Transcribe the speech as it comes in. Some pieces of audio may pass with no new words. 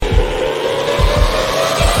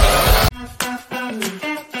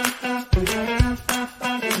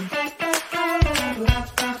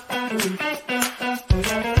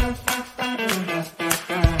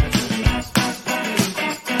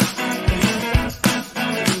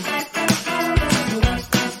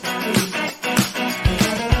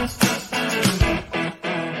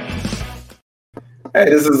Hey,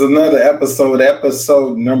 this is another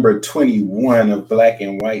episode number 21 of Black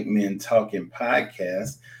and White Men Talking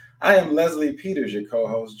Podcast. I am Leslie Peters, your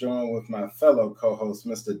co-host, joined with my fellow co-host,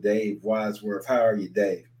 Mr. Dave Wadsworth. How are you,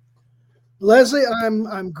 Dave? Leslie,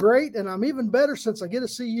 I'm great, and I'm even better since I get to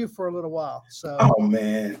see you for a little while. So, oh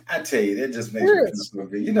man, I tell you, that just makes me feel so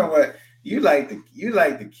good. You know what? You like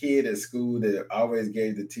the kid at school that always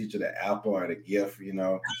gave the teacher the apple or the gift, and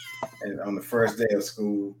on the first day of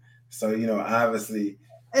school. So obviously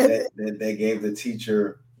that they gave the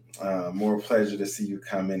teacher more pleasure to see you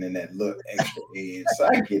come in that look extra edge. So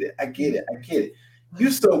I get it. I get it. I get it. You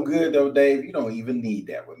so good though, Dave. You don't even need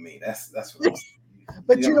that with me. That's what I'm saying.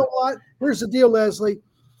 But you know what? Here's the deal, Leslie.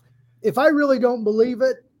 If I really don't believe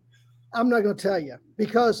it, I'm not going to tell you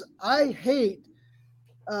because I hate,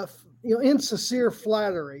 insincere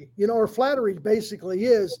flattery. Or flattery basically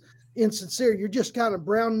is insincere. You're just kind of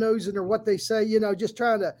brown nosing or what they say. Just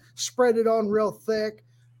trying to spread it on real thick.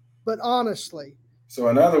 But honestly. So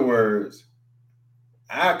in other words,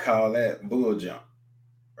 I call that bull jump.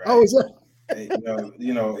 Right? Oh, is that?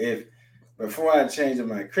 If before I changed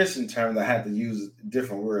my Christian terms, I had to use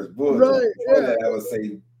different words. Bull right, jump. Before that, I would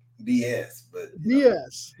say BS. But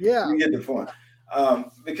BS, yeah, you get the point.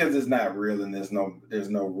 Because it's not real and there's no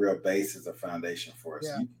real basis or foundation for it.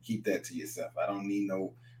 So you can keep that to yourself. I don't need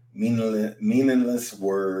no meaningless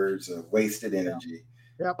words or wasted energy.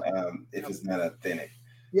 If it's not authentic.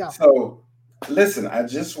 Yeah. So listen, I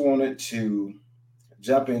just wanted to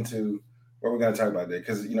jump into what we're going to talk about there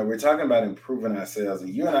because we're talking about improving ourselves,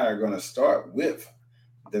 and you and I are going to start with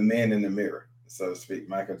the man in the mirror, so to speak.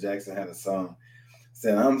 Michael Jackson had a song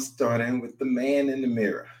saying, "I'm starting with the man in the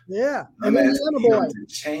mirrave." Yeah, I'm asking him to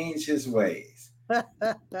change his ways.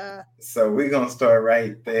 So we're going to start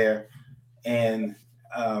right there, and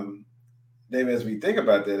Dave, as we think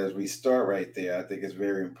about that, as we start right there, I think it's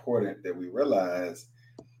very important that we realize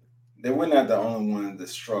that we're not the only ones that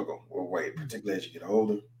struggle with weight, particularly as you get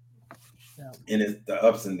older. Yeah. And it's the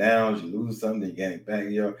ups and downs. You lose something, you gain it back.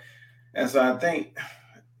 And so I think,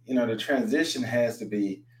 the transition has to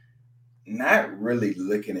be not really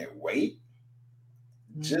looking at weight,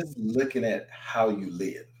 just looking at how you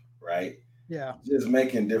live, right? Yeah. Just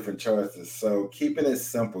making different choices. So keeping it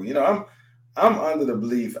simple. I'm under the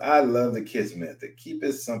belief, I love the kids method. Keep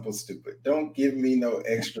it simple, stupid. Don't give me no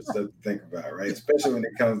extra stuff to think about, right? Especially when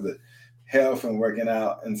it comes to health and working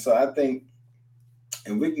out. And so I think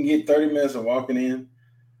if we can get 30 minutes of walking in,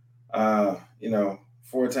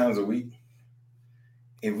 4 times a week,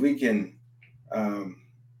 if we can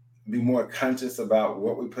be more conscious about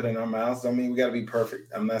what we put in our mouths. I mean, we got to be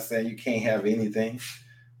perfect. I'm not saying you can't have anything,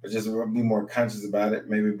 but just be more conscious about it.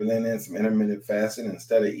 Maybe blend in some intermittent fasting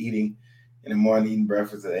instead of eating in the morning, eating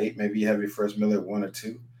breakfast at 8. Maybe you have your first meal at 1 or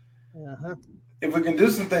 2. Uh-huh. If we can do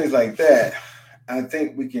some things like that, I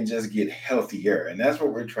think we can just get healthier. And that's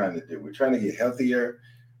what we're trying to do. We're trying to get healthier.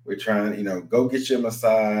 We're trying, go get your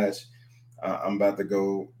massage. I'm about to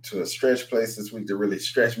go to a stretch place this week to really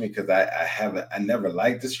stretch me because I never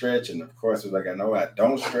liked to stretch. And of course, it's like, I know I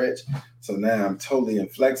don't stretch. So now I'm totally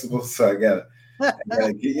inflexible. So I gotta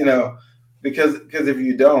get, because if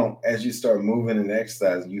you don't, as you start moving and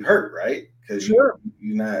exercising, you hurt, right? Because you're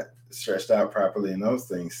not stretched out properly and those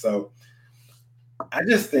things. So I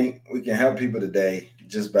just think we can help people today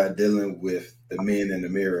just by dealing with the men in the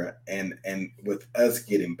mirror and with us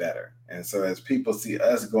getting better. And so as people see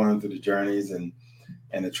us going through the journeys and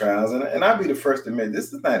the trials, and I'll be the first to admit,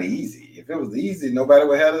 this is not easy. If it was easy, nobody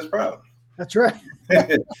would have this problem. That's right.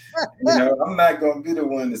 I'm not going to be the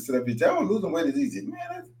one to sit up and tell, losing weight is easy.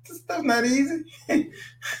 Man, this stuff not easy.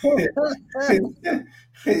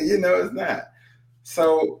 It's not.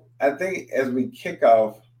 So I think as we kick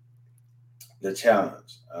off the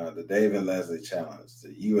challenge, the Dave and Leslie challenge,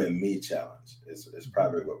 the you and me challenge is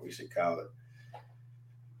probably what we should call it.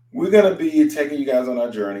 We're going to be taking you guys on our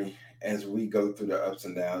journey as we go through the ups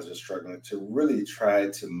and downs and struggling to really try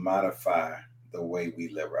to modify the way we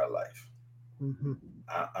live our life. Mm-hmm.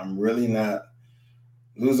 I'm really not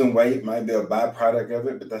losing weight, might be a byproduct of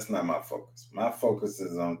it, but that's not my focus. My focus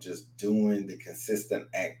is on just doing the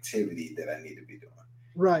consistent activity that I need to be doing.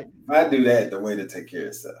 Right. If I do that, the way to take care of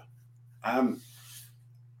itself.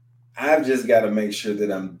 I've just got to make sure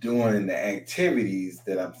that I'm doing the activities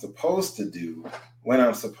that I'm supposed to do when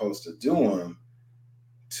I'm supposed to do them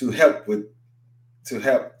to help with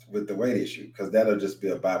the weight issue, because that'll just be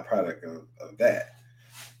a byproduct of that.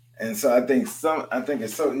 And so I think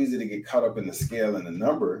it's so easy to get caught up in the scale and the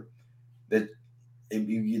number that if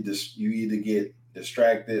you either get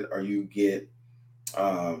distracted or you get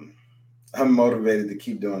unmotivated to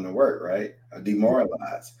keep doing the work, right? Or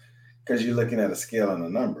demoralized because you're looking at a scale and a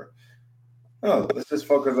number. No, let's just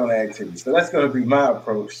focus on the activity. So that's going to be my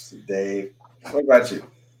approach, Dave. What about you?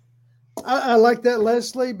 I like that,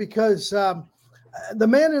 Leslie, because the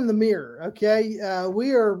man in the mirror. Okay,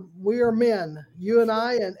 we are men, you and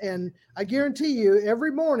and I guarantee you,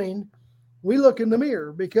 every morning we look in the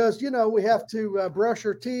mirror because we have to brush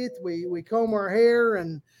our teeth, we comb our hair,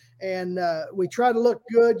 and we try to look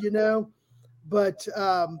good. But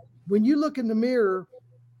when you look in the mirror,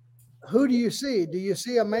 who do you see? Do you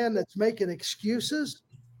see a man that's making excuses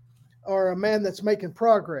or a man that's making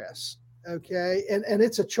progress? Okay, and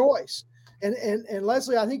it's a choice. And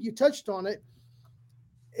Leslie, I think you touched on it.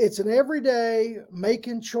 It's an everyday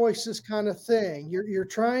making choices kind of thing. You're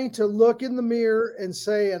trying to look in the mirror and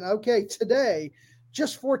saying, okay, today,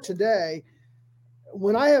 just for today,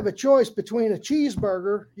 when I have a choice between a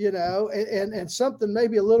cheeseburger, and something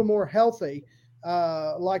maybe a little more healthy,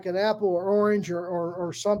 like an apple or orange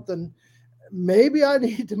or something, maybe I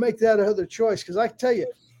need to make that other choice because I can tell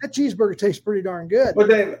you that cheeseburger tastes pretty darn good. But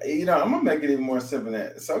then, I'm gonna make it even more simple than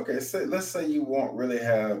that. It's okay. Let's say you won't really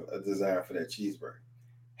have a desire for that cheeseburger.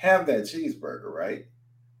 Have that cheeseburger, right?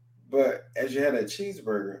 But as you have that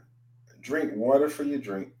cheeseburger, drink water for your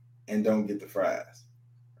drink and don't get the fries,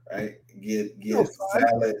 right? Get No a fries.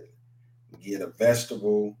 salad, get a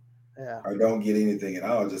vegetable, Yeah. or don't get anything at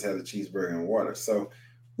all. Just have the cheeseburger and water. So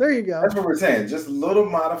There you go. that's what we're saying. Just little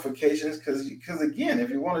modifications, because again, if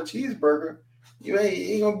you want a cheeseburger, you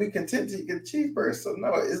ain't gonna be content to get a cheeseburger. So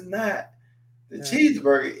no, it's not the Yeah.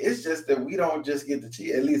 cheeseburger. It's just that we don't just get the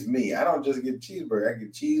cheese. At least me, I don't just get cheeseburger. I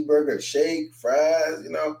get cheeseburger, shake, fries.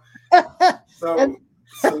 So and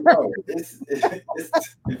so no, it's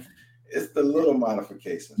the little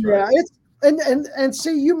modifications, right? yeah, and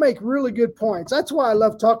see, you make really good points. That's why I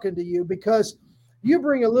love talking to you because you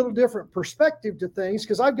bring a little different perspective to things.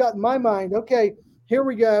 Because I've got in my mind, okay, here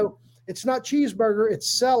we go. It's not cheeseburger,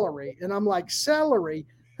 it's celery, and I'm like, celery.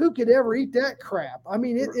 Who could ever eat that crap? I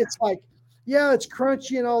mean, it's like, yeah, it's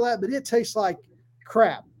crunchy and all that, but it tastes like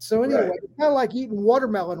crap. So anyway, Right, it's kind of like eating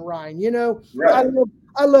watermelon rind. I right, love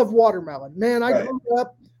I love watermelon. Man, I right. grew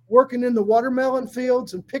up working in the watermelon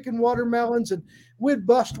fields and picking watermelons, and we'd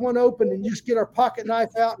bust one open and just get our pocket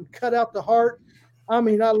knife out and cut out the heart. I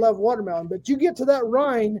mean, I love watermelon, but you get to that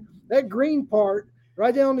rind, that green part,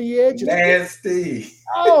 right down the edge. Nasty.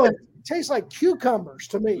 It tastes like cucumbers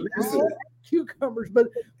to me. I don't Listen, like cucumbers, but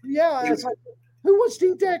yeah, it's if, like who wants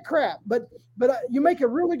to eat that crap? But you make a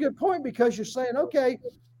really good point because you're saying, okay,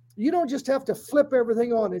 you don't just have to flip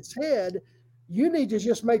everything on its head. You need to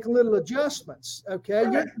just make little adjustments. Okay,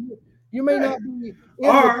 right, you may right. not be in the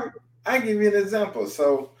Or I give you an example.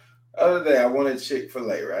 So other day I wanted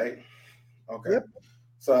Chick-fil-A, right? Okay. yep,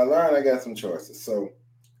 So I learned I got some choices. So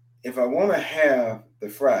if I want to have the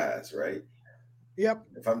fries, right? yep,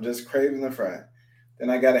 If I'm just craving the fry, then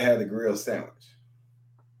I got to have the grilled sandwich.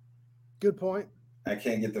 good point. I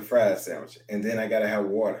can't get the fried sandwich, and then I got to have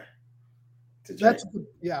water to drink. That's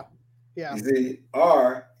yeah, yeah, You see,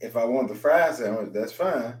 or if I want the fried sandwich, that's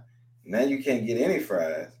fine. Now you can't get any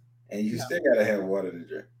fries, and you yeah, still got to have water to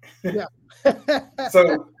drink. yeah.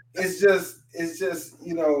 So it's just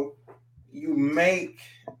you make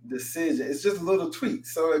decisions. It's just a little tweak.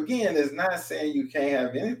 So again, it's not saying you can't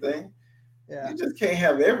have anything. Yeah. You just can't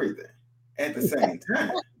have everything at the same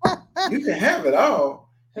time. You can have it all.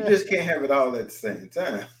 You just can't have it all at the same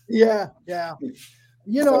time. Yeah, yeah.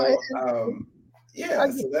 You know, So I, yeah, so I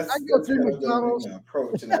that's go that's through kind of going to be McDonald's. my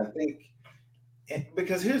approach, and I think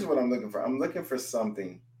because here's what I'm looking for. I'm looking for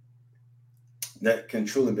something that can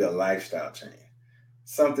truly be a lifestyle change,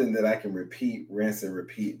 something that I can repeat, rinse, and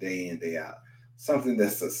repeat day in, day out, something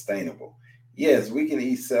that's sustainable. Yes, we can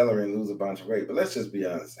eat celery and lose a bunch of weight, but let's just be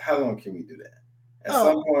honest. How long can we do that? At Oh,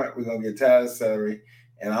 some point, we're going to get tired of celery,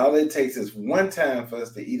 and all it takes is one time for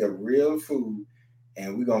us to eat a real food,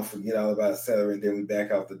 and we're going to forget all about celery, and then we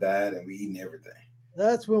back off the diet and we eating everything.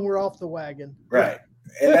 that's when we're off the wagon. Yeah, Right.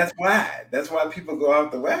 And that's why. That's why people go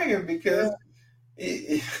off the wagon yeah, because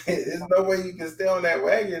there's no way you can stay on that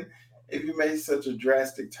wagon if you make such a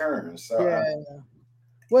drastic turn. So yeah.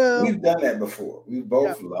 Well, we've done that before. We've yeah,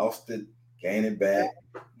 both lost it, gained it yeah, back.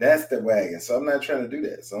 That's the wagon. So I'm not trying to do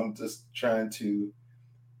that. So I'm just trying to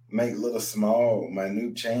make little small,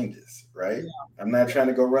 minute changes, right? I'm not trying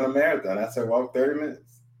to go run a marathon. I said walk 30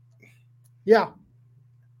 minutes. yeah, I,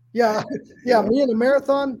 yeah, you yeah. know, Me in a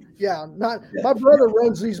marathon. Yeah, not yeah, my brother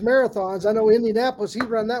runs these marathons. I know Indianapolis. He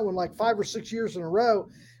run that one like 5 or 6 years in a row.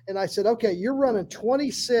 And I said, okay, you're running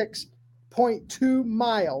 26.2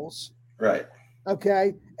 miles, right,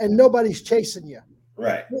 okay, and nobody's chasing you.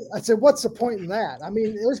 right. I said, what's the point in that? I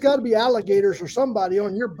mean, there's got to be alligators or somebody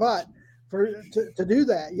on your butt to do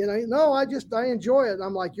that. No, I enjoy it. And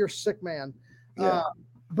I'm like, you're a sick man. Yeah.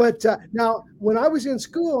 But now, when I was in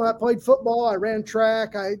school, I played football, I ran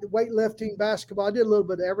track, I weightlifting, basketball, I did a little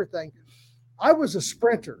bit of everything. I was a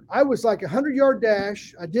sprinter. I was like a 100-yard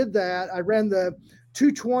dash. I did that. I ran the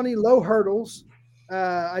 220 low hurdles.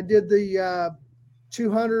 I did the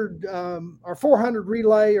 200 or 400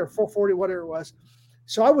 relay or 440, whatever it was.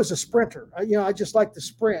 So I was a sprinter. I just like the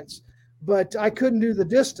sprints, but I couldn't do the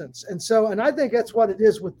distance. And I think that's what it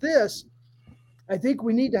is with this. I think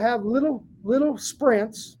we need to have little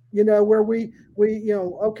sprints, where we eat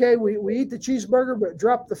the cheeseburger, but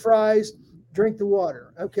drop the fries, drink the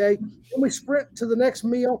water. Okay. Then we sprint to the next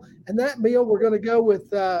meal. And that meal, we're going to go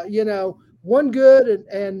with, one good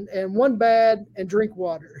and one bad and drink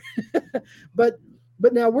water. but,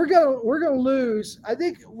 but now we're going to lose. I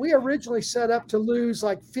think we originally set up to lose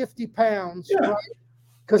like 50 pounds, Yeah. right?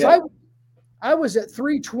 Cause Yeah. I was at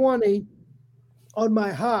 320 on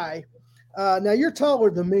my high. Now you're taller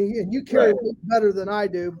than me, and you carry weight better than I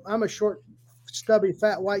do. I'm a short, stubby,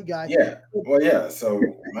 fat white guy. Yeah. Well, yeah. So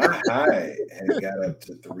my high has got up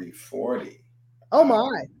to 340. Oh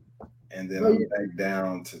my! And then I'm back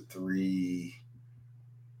down to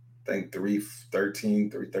I think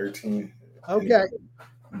 313. Okay.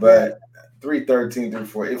 But 313,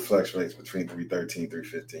 340, it fluctuates between 313,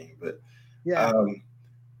 315. But yeah.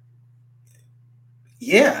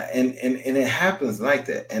 Yeah, and it happens like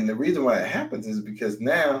that. And the reason why it happens is because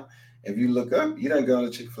now, if you look up, you don't go to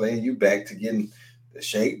Chick-fil-A and you back to getting the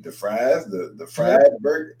shake, the fries, the fried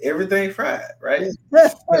burger, everything fried, right?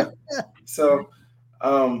 So,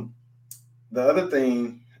 the other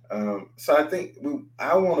thing, so I think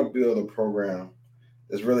I want to build a program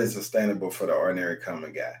that's really sustainable for the ordinary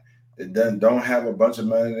common guy that don't have a bunch of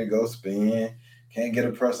money to go spend, can't get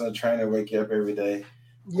a personal trainer to wake you up every day.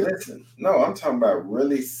 Yep. Listen, no, I'm talking about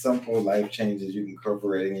really simple life changes you can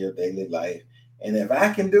incorporate in your daily life. And if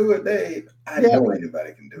I can do it, Dave, I know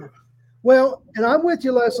anybody can do it. Well, and I'm with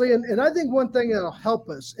you, Leslie. And I think one thing that'll help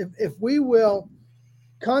us, if we will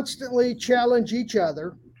constantly challenge each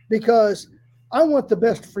other, because I want the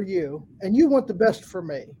best for you and you want the best for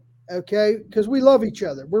me. Okay. Because we love each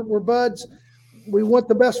other. We're buds. We want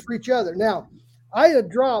the best for each other. Now, I had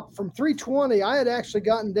dropped from 320. I had actually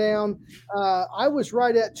gotten down. I was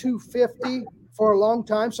right at 250 for a long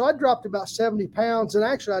time. So I dropped about 70 pounds. And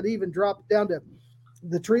actually, I'd even dropped down to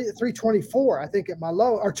the 324, I think, at my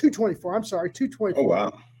low, or 224. I'm sorry, 224. Oh,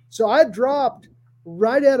 wow. So I dropped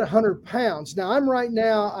right at 100 pounds. Now,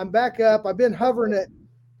 I'm back up. I've been hovering at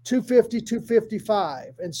 250,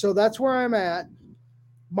 255. And so that's where I'm at.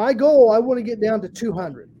 My goal, I want to get down to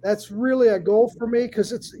 200. That's really a goal for me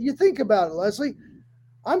because you think about it, Leslie,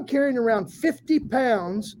 I'm carrying around 50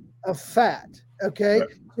 pounds of fat. Okay. Right.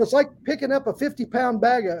 So it's like picking up a 50-pound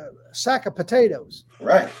sack of potatoes.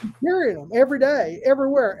 Right. I'm carrying them every day,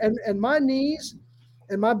 everywhere. And my knees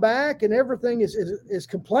and my back and everything is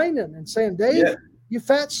complaining and saying, Dave, you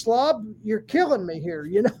fat slob, you're killing me here,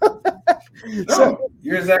 No,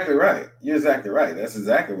 you're exactly right. That's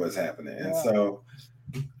exactly what's happening. And so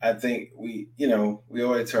I think we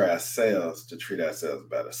owe it to ourselves to treat ourselves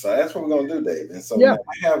better. So that's what we're going to do, Dave. And so I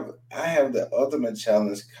have the ultimate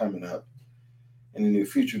challenge coming up in the near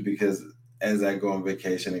future because as I go on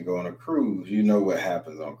vacation and go on a cruise, you know what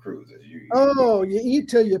happens on cruises. You eat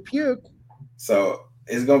till you puke. So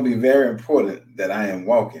it's going to be very important that I am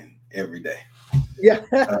walking every day. Yeah.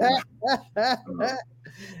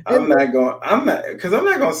 I'm not going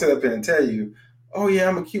to sit up here and tell you, oh yeah,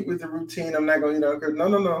 I'm gonna keep with the routine. I'm not gonna,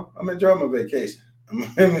 no. I'm enjoying my vacation.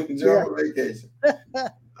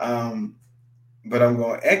 But I'm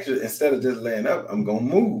going instead of just laying up, I'm gonna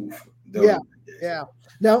move. Yeah.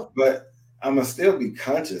 No. But I'm gonna still be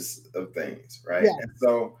conscious of things, right? Yeah. And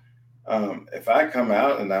so, if I come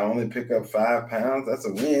out and I only pick up 5 pounds, that's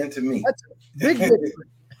a win to me. That's a big victory.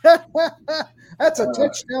 That's a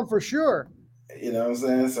touchdown for sure. You know what I'm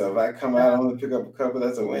saying? So if I come out and only pick up a couple,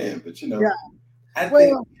 that's a win. But I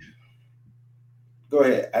think. Go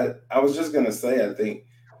ahead. I was just gonna say, I think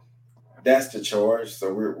that's the charge.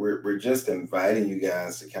 So we're just inviting you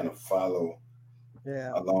guys to kind of follow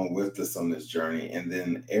along with us on this journey, and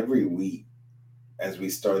then every week as we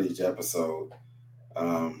start each episode,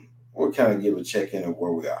 we'll kind of give a check-in of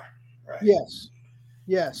where we are. Right.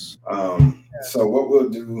 Yes. So what we'll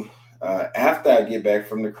do after I get back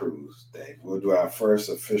from the cruise, Dave, we'll do our first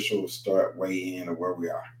official start weigh-in of where we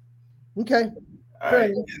are. Okay. All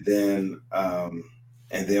right.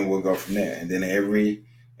 And then we'll go from there. And then every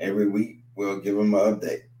week we'll give them an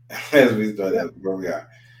update as we start where we are.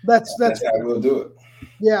 That's how we'll do it.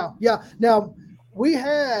 Yeah. Now we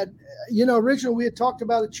had, originally we had talked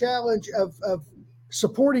about a challenge of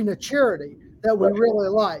supporting a charity. that we Right. really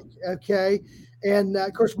like. Okay. And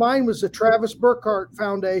of course, mine was the Travis Burkhart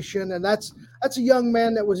Foundation. And that's a young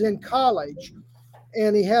man that was in college,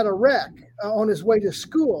 and he had a wreck on his way to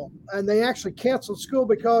school. And they actually canceled school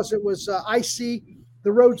because it was icy.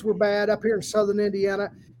 The roads were bad up here in southern Indiana.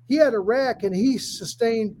 He had a wreck, and he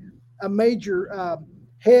sustained a major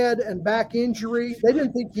head and back injury. They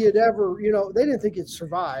didn't think he'd ever, they didn't think he'd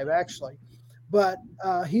survive, actually. But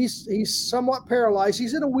he's somewhat paralyzed.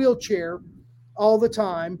 He's in a wheelchair all the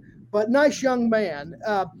time, but nice young man.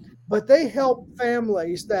 But they help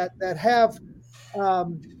families that have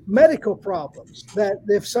medical problems. That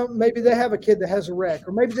if maybe they have a kid that has a wreck,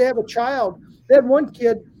 or maybe they have a child. They had one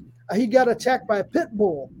kid, he got attacked by a pit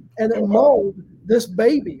bull, and it mauled this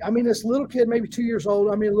baby. I mean, this little kid, maybe 2 years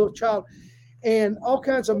old. I mean, a little child, and all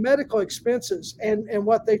kinds of medical expenses. And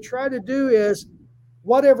what they try to do is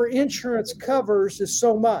whatever insurance covers is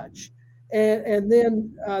so much. And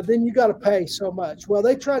then you got to pay so much. Well,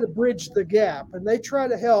 they try to bridge the gap, and they try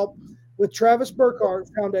to help with Travis Burkhart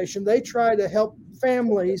Foundation. They try to help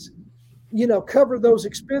families, cover those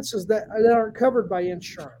expenses that aren't covered by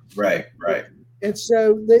insurance. Right. And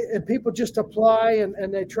so people just apply,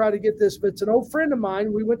 and they try to get this. But it's an old friend of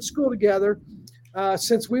mine. We went to school together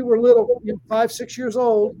since we were little, 5, 6 years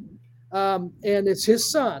old. And it's his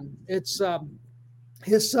son. It's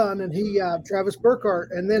his son, and he Travis Burkhart.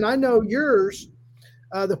 And then I know yours,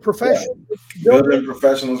 the professional building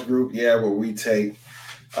professionals group, where we take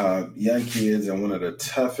young kids in one of the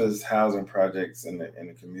toughest housing projects in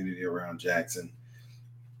the community around Jackson,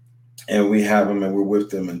 and we have them, and we're with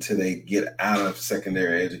them until they get out of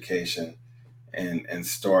secondary education and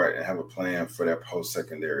start and have a plan for their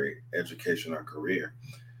post-secondary education or career.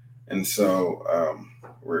 And so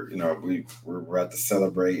we're about to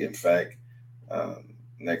celebrate. In fact,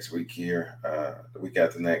 next week here, the week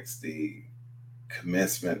after next, the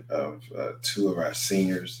commencement of 2 of our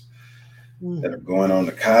seniors that are going on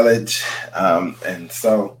to college. And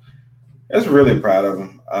so I was really proud of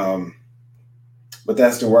them. But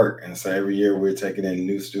that's the work. And so every year we're taking in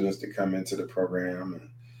new students to come into the program, and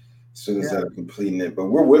students that are completing it. But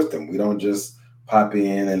we're with them. We don't just pop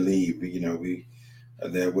in and leave. We are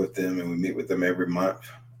there with them, and we meet with them every month.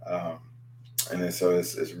 And so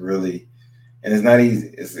it's really, and it's not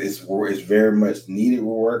easy. It's very much needed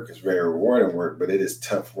work. It's very rewarding work, but it is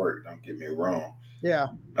tough work. Don't get me wrong. Yeah.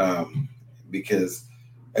 Because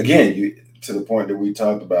again, to the point that we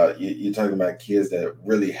talked about, you're talking about kids that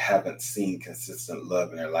really haven't seen consistent love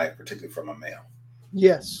in their life, particularly from a male.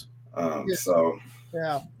 Yes. Yes. So.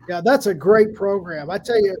 Yeah, that's a great program. I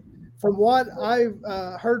tell you, from what I've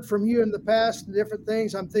heard from you in the past and different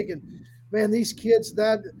things, I'm thinking, man, these kids,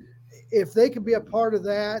 that if they could be a part of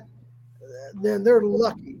that, then they're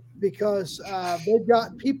lucky, because they've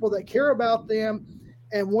got people that care about them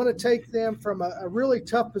and want to take them from a really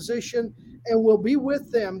tough position, and will be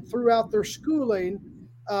with them throughout their schooling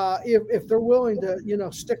if they're willing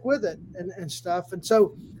to, stick with it and stuff. And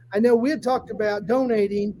so I know we had talked about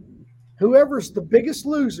donating. Whoever's the biggest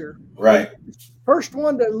loser, right? First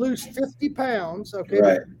one to lose 50 pounds, okay,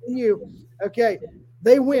 right. Okay,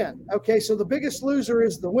 they win. Okay, so the biggest loser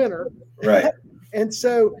is the winner, right? And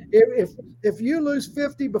so if you lose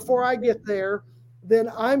 50 before I get there, then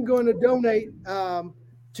I'm going to donate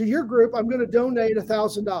to your group. I'm going to donate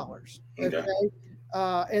 $1,000. Okay.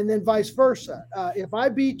 And then vice versa. If I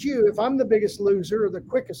beat you, if I'm the biggest loser or the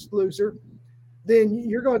quickest loser, then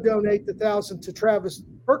you're going to donate the $1,000 to Travis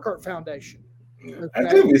Burkhart Foundation. Yeah. Okay. I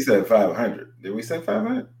think we said 500. Did we say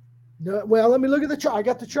 500? No. Well, let me look at the chart. I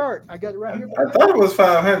got the chart. I got it right here. I thought it was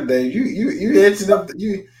 500, Dave. You edging up.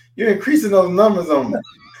 You're increasing those numbers on me.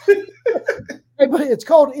 Hey, but it's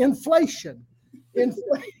called inflation. I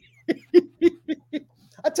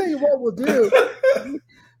tell you what we'll do.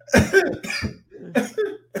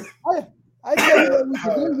 I tell you what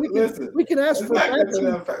we can do. We can ask for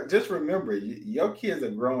that. Just remember, your kids are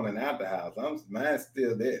grown and out the house. Mine's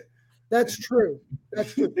still there. That's true. Tell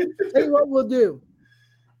you what we'll do.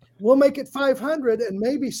 We'll make it 500, and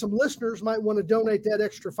maybe some listeners might want to donate that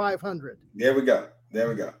extra 500. There we go.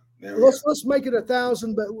 Let's make it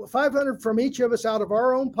 1,000, but 500 from each of us out of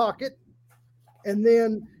our own pocket. And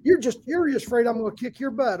then you're just afraid I'm going to kick your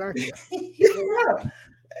butt, aren't you? Yeah.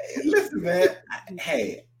 Listen, man.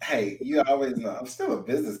 Hey, you always know I'm still a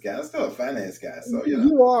business guy. I'm still a finance guy. So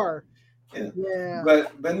you are. Yeah.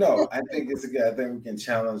 But no, I think it's a good. I think we can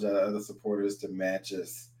challenge our other supporters to match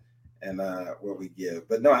us and what we give.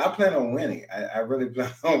 But no, I plan on winning. I really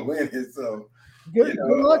plan on winning. So good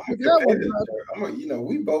luck with that one.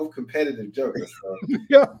 We both competitive jokers. So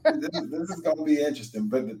this is going to be interesting.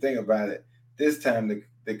 But the thing about it, this time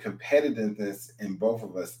the competitiveness in both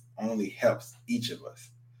of us only helps each of us.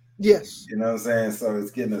 Yes. You know what I'm saying? So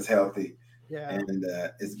it's getting us healthy. Yeah. And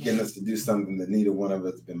it's getting us to do something that neither one of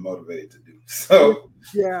us has been motivated to do. So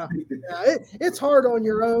yeah, it's hard on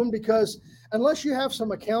your own because unless you have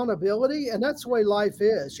some accountability, and that's the way life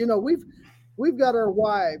is. We've got our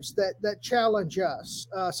wives that challenge us.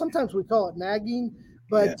 Sometimes we call it nagging,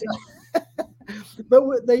 but yeah,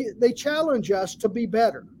 they challenge us to be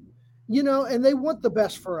better. And they want the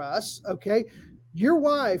best for us. Okay, your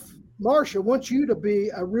wife Marcia wants you to be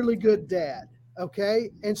a really good dad. Okay,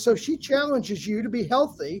 and so she challenges you to be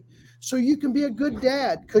healthy so you can be a good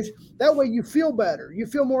dad, because that way you feel better, you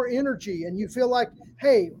feel more energy, and you feel like,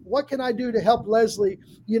 hey, what can I do to help Leslie,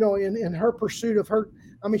 in her pursuit of her.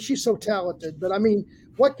 I mean, she's so talented, but I mean,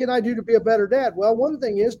 what can I do to be a better dad? Well, one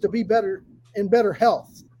thing is to be better, in better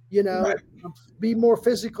health, right. be more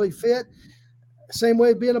physically fit. Same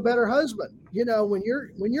way being a better husband. When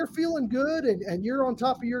you're feeling good, and you're on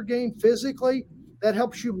top of your game physically, that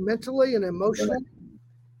helps you mentally and Right. emotionally.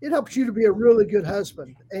 It helps you to be a really good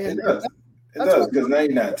husband. It And does. It that's does, what. because now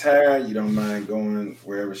you're not tired. You don't mind going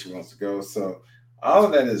wherever she wants to go. So all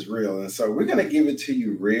of that is real. And so we're going to give it to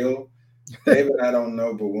you real. David, I don't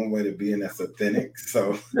know, but one way to be, and that's authentic.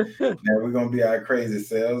 So now we're going to be our crazy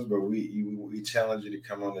selves, but we challenge you to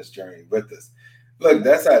come on this journey with us. Look,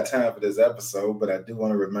 that's our time for this episode, but I do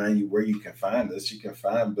want to remind you where you can find us. You can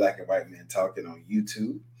find Black and White Men Talking on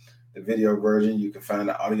YouTube, the video version. You can find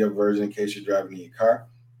the audio version in case you're driving in your car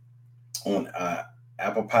on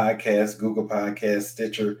Apple Podcasts, Google Podcasts,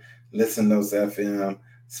 Stitcher, Listen Notes FM,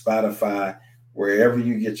 Spotify, wherever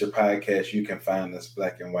you get your podcast, you can find us,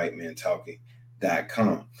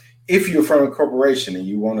 blackandwhitementalking.com. If you're from a corporation and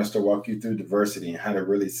you want us to walk you through diversity and how to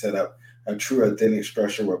really set up a true authentic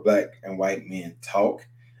structure where black and white men talk,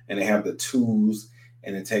 and they have the tools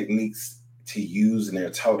and the techniques to use, and they're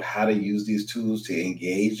taught how to use these tools to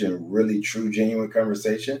engage in really true, genuine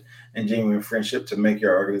conversation and genuine friendship to make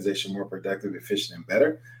your organization more productive, efficient, and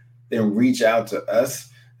better, then reach out to us.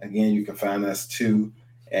 Again, you can find us too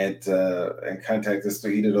at and contact us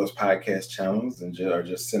through either of those podcast channels, or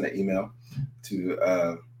just send an email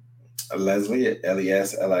to Leslie at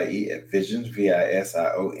LESLIE at visions,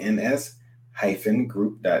 VISIONS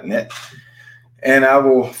 -group.net. And I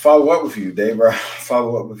will follow up with you, Dave. I'll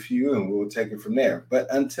follow up with you, and we'll take it from there. But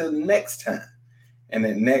until next time, and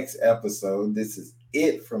the next episode, this is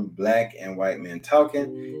it from Black and White Men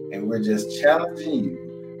Talking, and we're just challenging you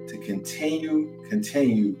to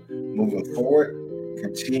continue moving forward,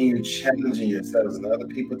 continue challenging yourselves and other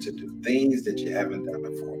people to do things that you haven't done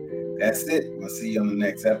before. That's it. We'll see you on the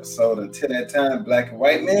next episode. Until that time, Black and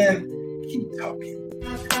White Men, keep talking.